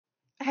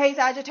Hey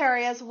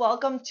Sagittarius,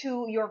 welcome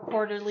to your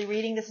quarterly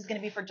reading. This is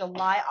going to be for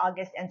July,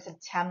 August, and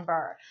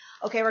September.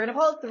 Okay, we're going to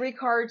pull out 3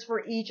 cards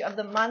for each of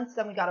the months.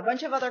 Then we got a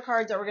bunch of other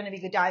cards that we're going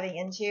to be diving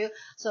into.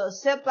 So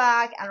sit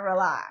back and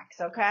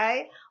relax,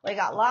 okay? We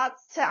got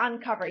lots to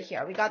uncover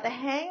here. We got the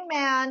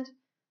Hangman,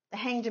 the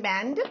Hanged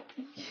Man.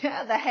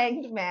 Yeah, the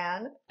Hanged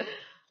Man.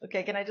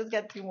 Okay, can I just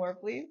get 2 more,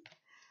 please?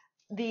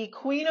 The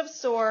Queen of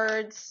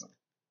Swords.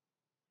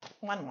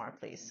 1 more,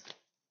 please.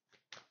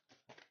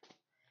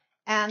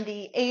 And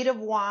the 8 of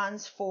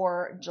Wands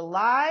for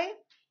July,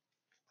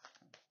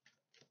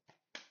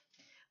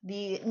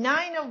 the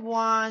 9 of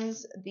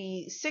Wands,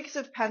 the 6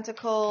 of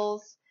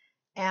Pentacles,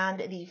 and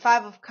the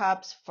 5 of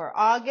Cups for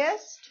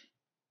August.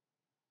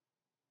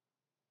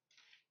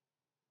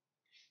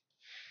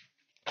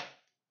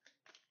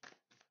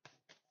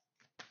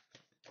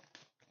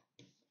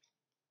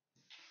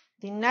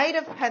 The Knight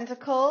of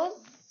Pentacles,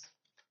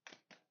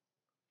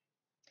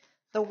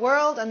 the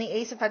World, and the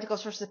Ace of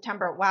Pentacles for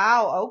September.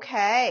 Wow,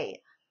 okay.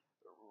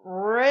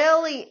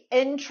 Really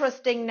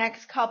interesting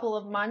next couple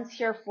of months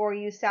here for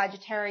you,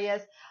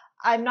 Sagittarius.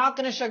 I'm not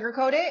going to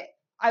sugarcoat it.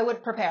 I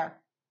would prepare.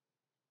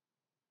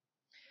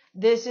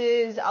 This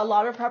is a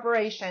lot of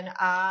preparation.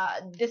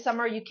 This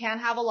summer you can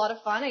have a lot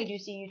of fun. I do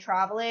see you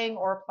traveling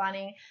or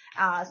planning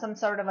some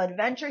sort of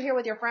adventure here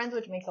with your friends,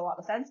 which makes a lot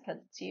of sense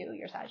because it's you.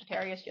 You're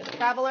Sagittarius. You're the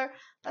traveler.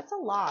 That's a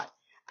lot.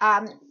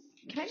 Can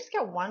I just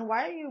get one?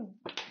 Why are you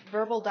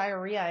verbal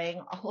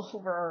diarrheaing all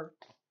over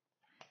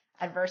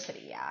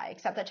adversity? Yeah,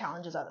 accept that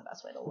challenges are the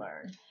best way to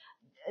learn.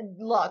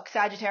 Look,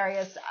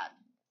 Sagittarius,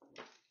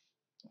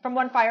 from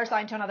one fire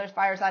sign to another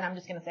fire sign, I'm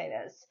just going to say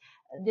this.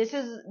 This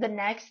is the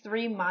next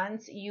 3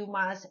 months. You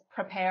must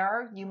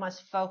prepare. You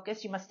must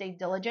focus. You must stay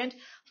diligent.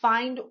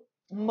 Find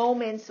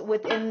moments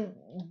within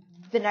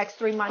the next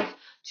 3 months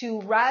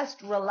to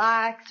rest,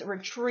 relax,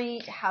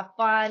 retreat, have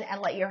fun,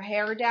 and let your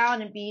hair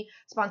down and be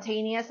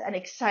spontaneous and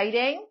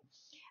exciting.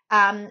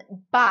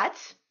 But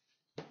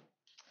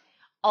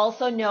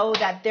also know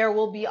that there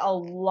will be a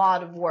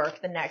lot of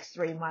work the next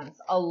 3 months.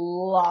 A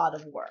lot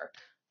of work.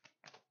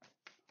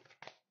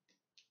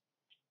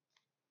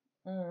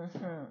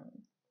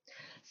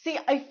 See,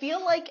 I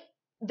feel like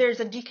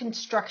there's a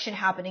deconstruction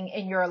happening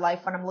in your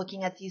life when I'm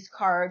looking at these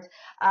cards.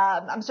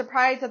 I'm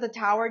surprised that the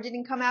Tower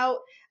didn't come out.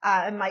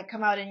 It might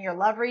come out in your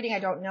love reading. I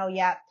don't know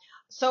yet.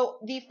 So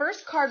the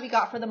first card we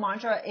got for the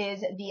mantra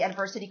is the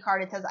adversity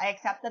card. It says, I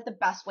accept that the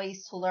best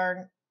ways to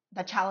learn,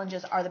 the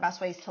challenges are the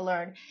best ways to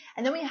learn.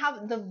 And then we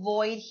have the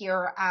Void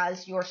here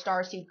as your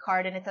starseed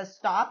card, and it says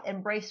stop,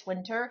 embrace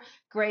winter,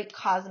 great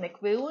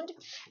cosmic wound.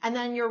 And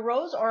then your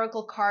Rose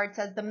Oracle card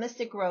says the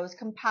Mystic Rose,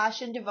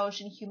 compassion,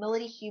 devotion,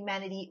 humility,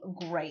 humanity,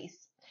 grace.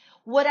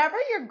 Whatever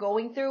you're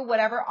going through,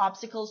 whatever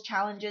obstacles,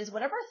 challenges,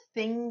 whatever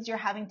things you're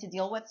having to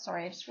deal with.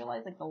 Sorry, I just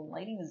realized like the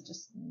lighting is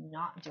just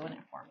not doing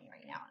it for me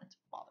right now, and it's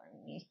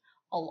bothering me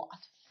a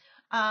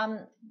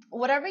lot.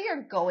 Whatever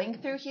you're going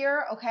through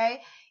here,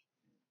 okay,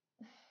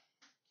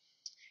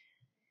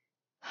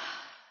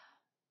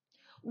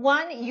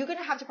 one, you're going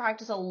to have to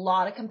practice a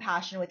lot of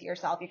compassion with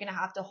yourself. You're going to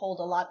have to hold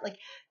a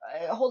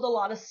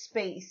lot of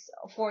space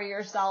for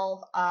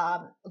yourself,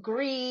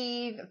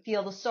 grieve,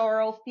 feel the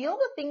sorrow, feel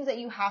the things that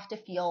you have to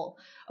feel,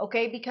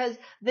 okay? Because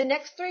the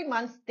next 3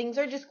 months, things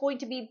are just going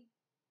to be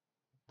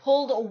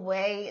pulled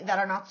away that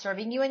are not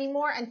serving you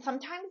anymore. And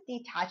sometimes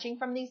detaching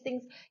from these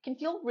things can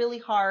feel really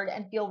hard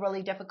and feel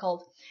really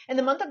difficult. In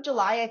the month of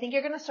July, I think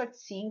you're going to start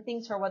seeing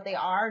things for what they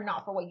are,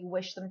 not for what you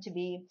wish them to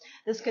be.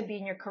 This could be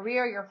in your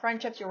career, your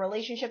friendships, your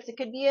relationships. It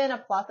could be in a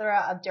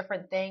plethora of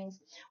different things.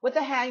 With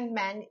the Hanged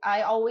Man,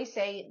 I always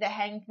say the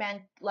Hanged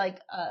Man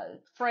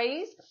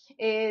phrase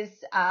is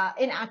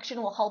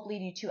inaction will help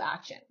lead you to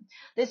action.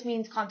 This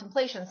means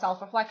contemplation,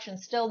 self-reflection,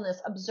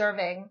 stillness,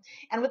 observing.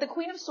 And with the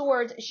Queen of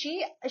Swords,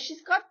 she's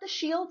got the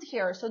shield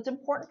here, so it's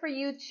important for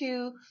you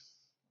to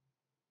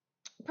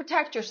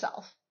protect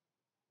yourself,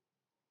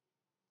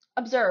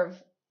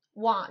 observe,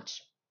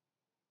 watch,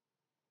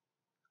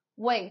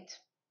 wait,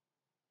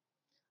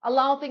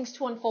 allow things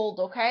to unfold,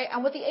 okay?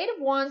 And with the 8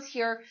 of Wands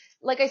here,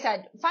 like I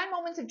said, find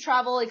moments of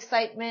travel,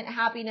 excitement,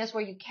 happiness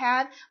where you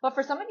can. But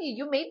for some of you,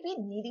 you may be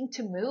needing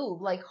to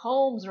move, like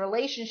homes,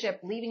 relationship,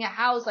 leaving a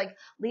house, like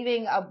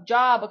leaving a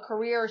job, a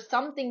career,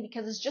 something,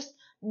 because it's just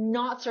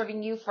not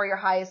serving you for your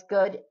highest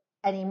good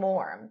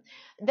anymore.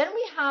 Then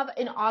we have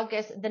in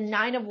August the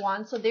 9 of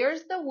Wands. So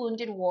there's the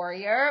wounded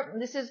warrior.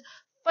 This is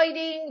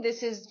fighting.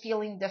 This is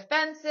feeling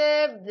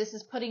defensive. This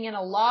is putting in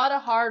a lot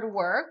of hard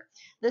work.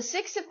 The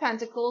 6 of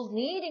Pentacles,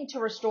 needing to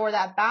restore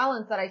that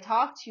balance that I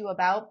talked to you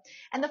about.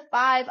 And the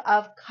 5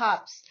 of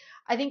Cups.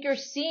 I think you're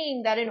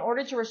seeing that in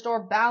order to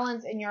restore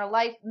balance in your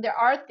life, there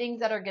are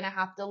things that are going to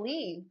have to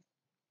leave.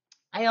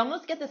 I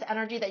almost get this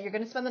energy that you're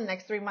going to spend the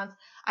next 3 months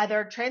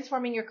either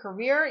transforming your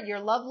career, your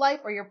love life,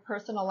 or your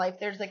personal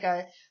life. There's like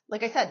I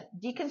said,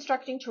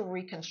 deconstructing to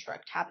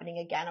reconstruct happening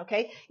again,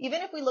 okay?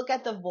 Even if we look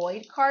at the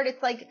Void card,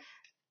 it's like,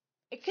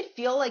 it could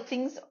feel like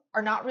things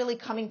are not really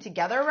coming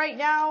together right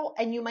now,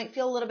 and you might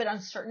feel a little bit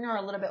uncertain or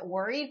a little bit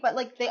worried, but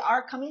like they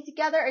are coming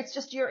together. It's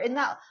just you're in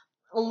that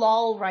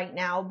lull right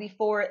now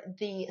before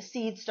the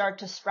seeds start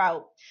to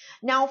sprout.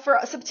 Now for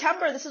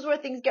September, this is where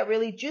things get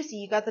really juicy.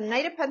 You got the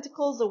Knight of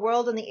Pentacles, the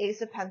World, and the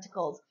Ace of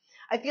Pentacles.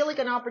 I feel like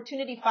an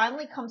opportunity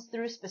finally comes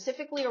through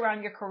specifically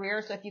around your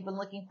career. So if you've been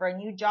looking for a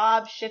new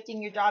job,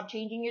 shifting your job,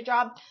 changing your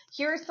job,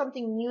 here's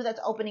something new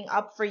that's opening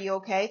up for you,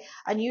 okay?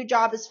 A new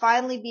job is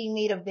finally being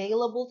made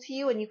available to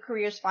you. A new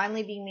career is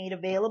finally being made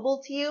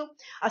available to you.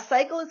 A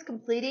cycle is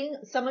completing.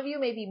 Some of you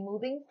may be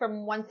moving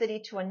from one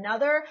city to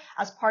another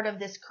as part of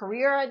this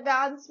career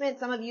advancement.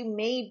 Some of you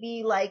may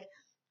be like,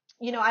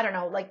 you know, I don't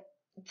know, like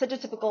such a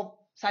typical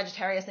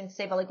Sagittarius thing to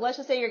say, but like, let's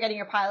just say you're getting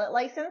your pilot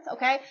license,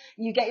 okay?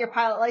 You get your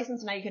pilot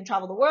license and now you can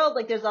travel the world.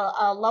 Like there's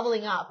a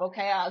leveling up,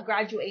 okay? A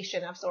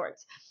graduation of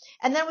sorts.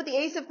 And then with the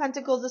Ace of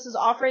Pentacles, this is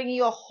offering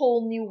you a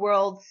whole new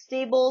world,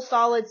 stable,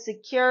 solid,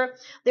 secure.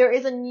 There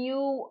is a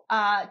new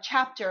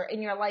chapter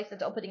in your life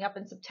that's opening up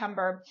in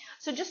September.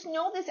 So just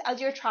know this as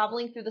you're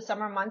traveling through the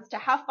summer months, to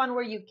have fun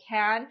where you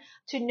can,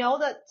 to know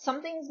that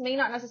some things may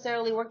not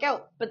necessarily work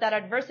out, but that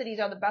adversities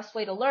are the best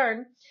way to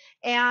learn,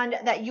 and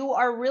that you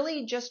are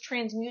really just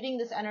transmuting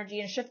this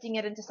energy and shifting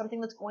it into something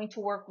that's going to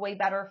work way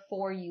better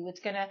for you. It's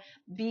going to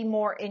be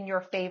more in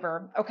your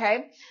favor,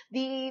 okay?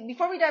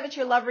 Before we dive into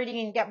your love reading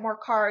and get more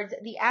cards,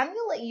 the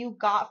amulet you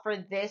got for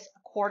this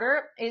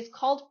quarter is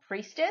called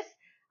Priestess.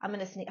 I'm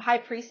going to sneak. High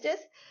Priestess.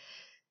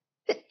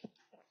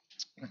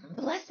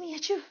 Bless me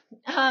at you.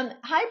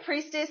 High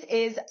Priestess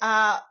is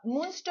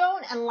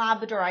moonstone and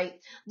labradorite.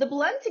 The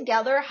blend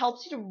together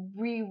helps you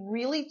to be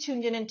really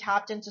tuned in and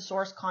tapped into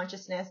source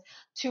consciousness,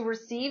 to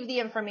receive the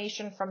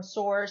information from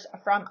source,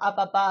 from up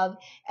above.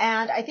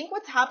 And I think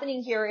what's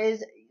happening here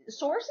is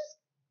source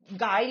is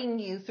guiding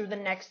you through the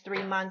next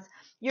 3 months.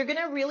 You're going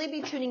to really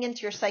be tuning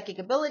into your psychic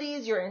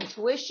abilities, your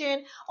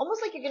intuition,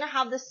 almost like you're going to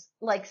have this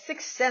like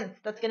sixth sense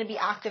that's going to be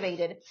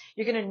activated.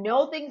 You're going to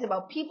know things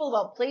about people,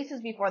 about places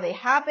before they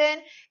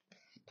happen.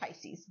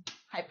 Pisces,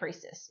 High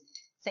Priestess,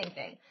 same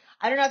thing.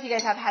 I don't know if you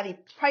guys have heavy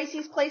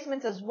Pisces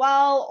placements as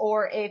well,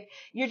 or if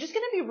you're just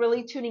going to be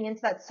really tuning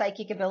into that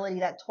psychic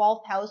ability, that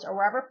 12th house, or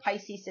wherever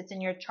Pisces sits in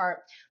your chart.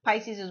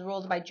 Pisces is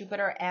ruled by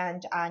Jupiter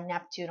and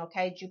Neptune,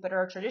 okay?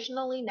 Jupiter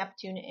traditionally,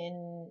 Neptune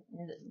in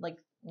like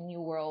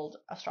New World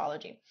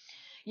astrology.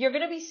 You're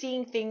going to be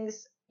seeing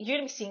things. You're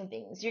going to be seeing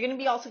things. You're going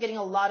to be also getting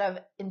a lot of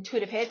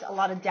intuitive hits, a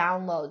lot of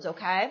downloads,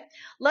 okay?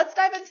 Let's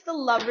dive into the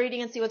love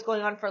reading and see what's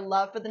going on for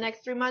love for the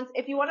next 3 months.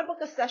 If you want to book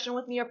a session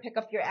with me or pick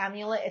up your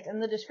amulet, it's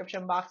in the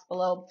description box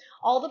below.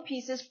 All the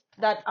pieces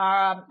that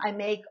I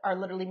make are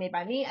literally made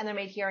by me, and they're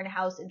made here in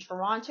house in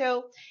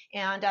Toronto,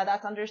 and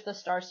that's under the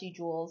STARSEA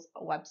Jewels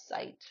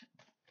website.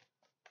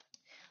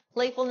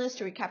 Playfulness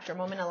to recapture a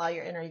moment, allow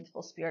your inner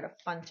youthful spirit of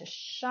fun to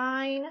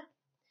shine.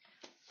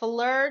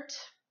 Flirt.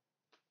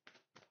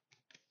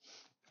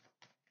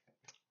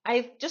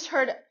 I've just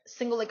heard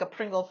single like a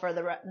Pringle for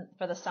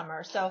the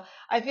summer. So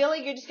I feel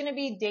like you're just going to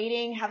be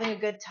dating, having a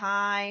good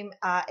time,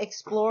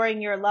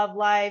 exploring your love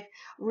life,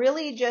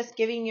 really just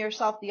giving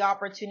yourself the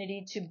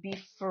opportunity to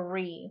be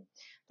free.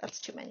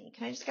 That's too many.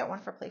 Can I just get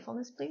one for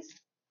playfulness, please?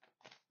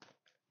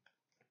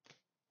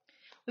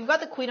 We've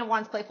got the Queen of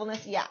Wands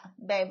playfulness. Yeah,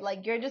 babe,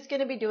 like you're just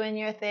going to be doing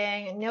your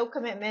thing. No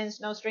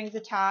commitments, no strings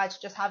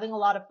attached, just having a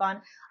lot of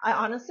fun. I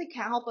honestly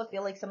can't help but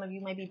feel like some of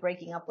you may be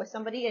breaking up with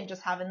somebody and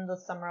just having the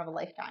summer of a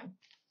lifetime.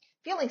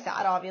 Feeling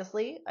sad,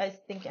 obviously, I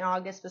think in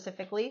August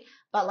specifically,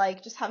 but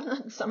like just having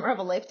the summer of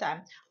a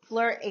lifetime.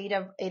 Flirt, eight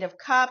of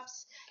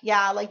cups.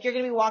 Yeah, like you're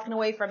going to be walking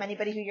away from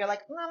anybody who you're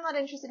like, no, I'm not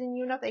interested in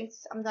you. No,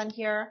 thanks. I'm done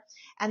here.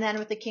 And then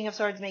with the King of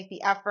Swords, make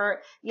the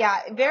effort. Yeah,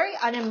 very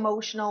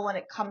unemotional when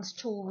it comes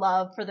to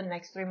love for the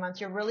next 3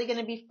 months. You're really going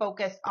to be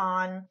focused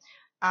on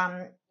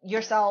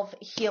yourself,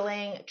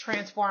 healing,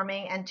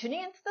 transforming, and tuning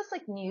into this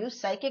like new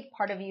psychic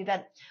part of you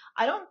that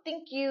I don't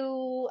think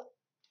you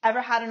ever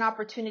had an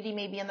opportunity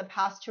maybe in the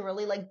past to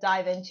really like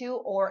dive into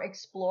or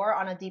explore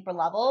on a deeper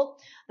level.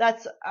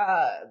 That's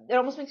it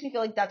almost makes me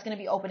feel like that's going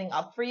to be opening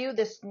up for you,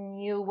 this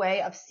new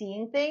way of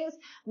seeing things.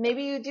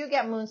 Maybe you do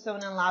get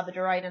Moonstone and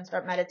Labradorite and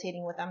start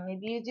meditating with them.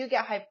 Maybe you do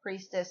get High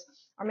Priestess,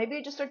 or maybe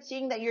you just start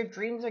seeing that your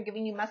dreams are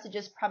giving you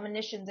messages,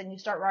 premonitions, and you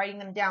start writing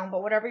them down.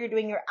 But whatever you're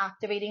doing, you're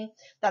activating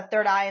that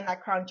third eye and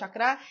that crown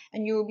chakra,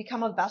 and you will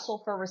become a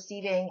vessel for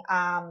receiving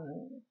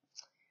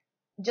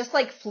just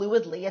like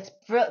fluidly. It's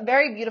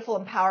very beautiful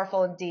and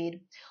powerful indeed.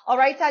 All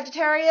right,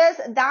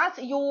 Sagittarius, that's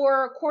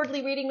your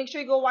quarterly reading. Make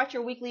sure you go watch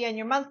your weekly and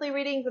your monthly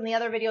readings and the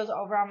other videos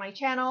over on my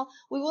channel.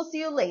 We will see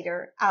you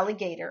later,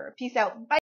 alligator. Peace out. Bye.